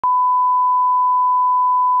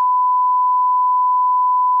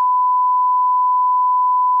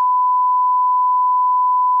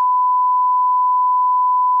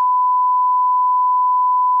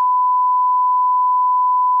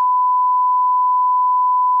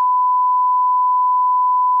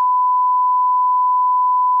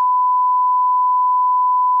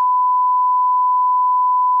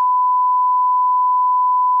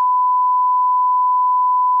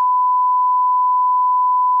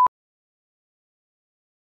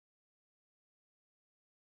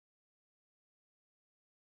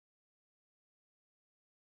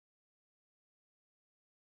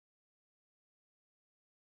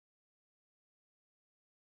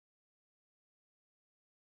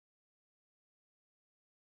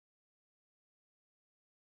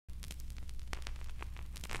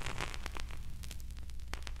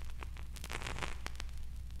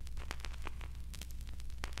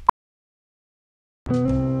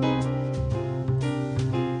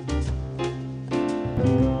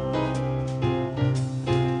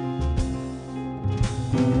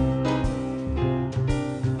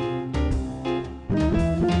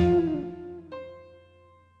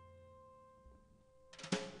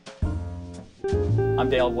I'm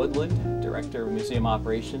Dale Woodland, Director of Museum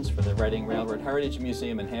Operations for the Reading Railroad Heritage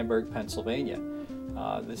Museum in Hamburg, Pennsylvania.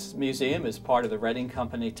 This museum is part of the Reading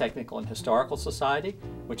Company Technical and Historical Society,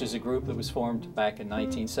 which is a group that was formed back in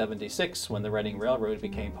 1976 when the Reading Railroad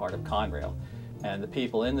became part of Conrail. And the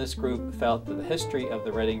people in this group felt that the history of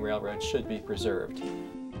the Reading Railroad should be preserved.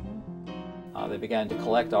 They began to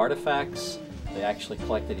collect artifacts. They actually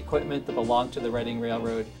collected equipment that belonged to the Reading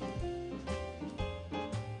Railroad.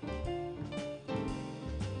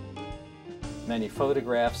 Many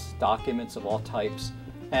photographs, documents of all types,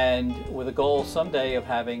 and with a goal someday of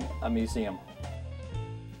having a museum.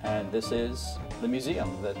 And this is the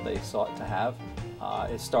museum that they sought to have.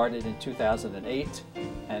 It started in 2008,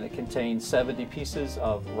 and it contains 70 pieces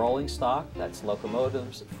of rolling stock, that's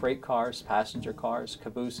locomotives, freight cars, passenger cars,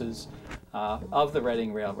 cabooses, of the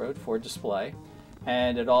Reading Railroad for display.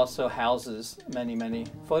 And it also houses many, many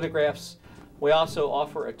photographs. We also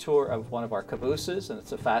offer a tour of one of our cabooses, and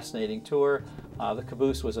it's a fascinating tour. The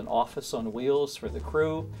caboose was an office on wheels for the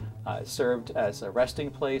crew. It served as a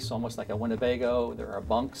resting place, almost like a Winnebago. There are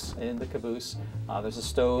bunks in the caboose. There's a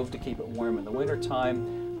stove to keep it warm in the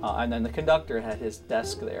wintertime. And then the conductor had his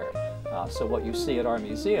desk there. So what you see at our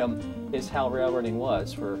museum is how railroading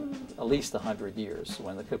was for at least 100 years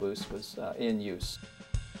when the caboose was in use.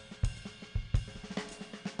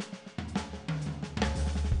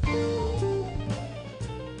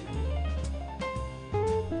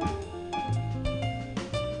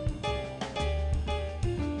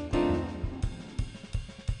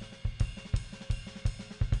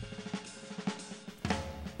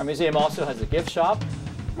 Our museum also has a gift shop,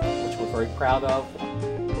 which we're very proud of.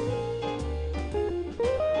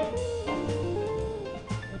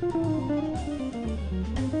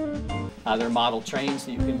 There are model trains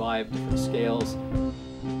that you can buy of different scales.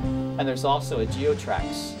 And there's also a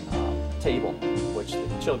geotracks table, which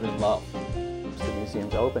the children love. The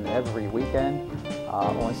museum's open every weekend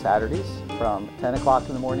on Saturdays from 10 o'clock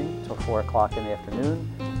in the morning till 4 o'clock in the afternoon,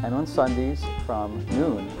 and on Sundays from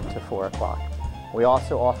noon to 4 o'clock. We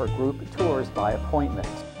also offer group tours by appointment.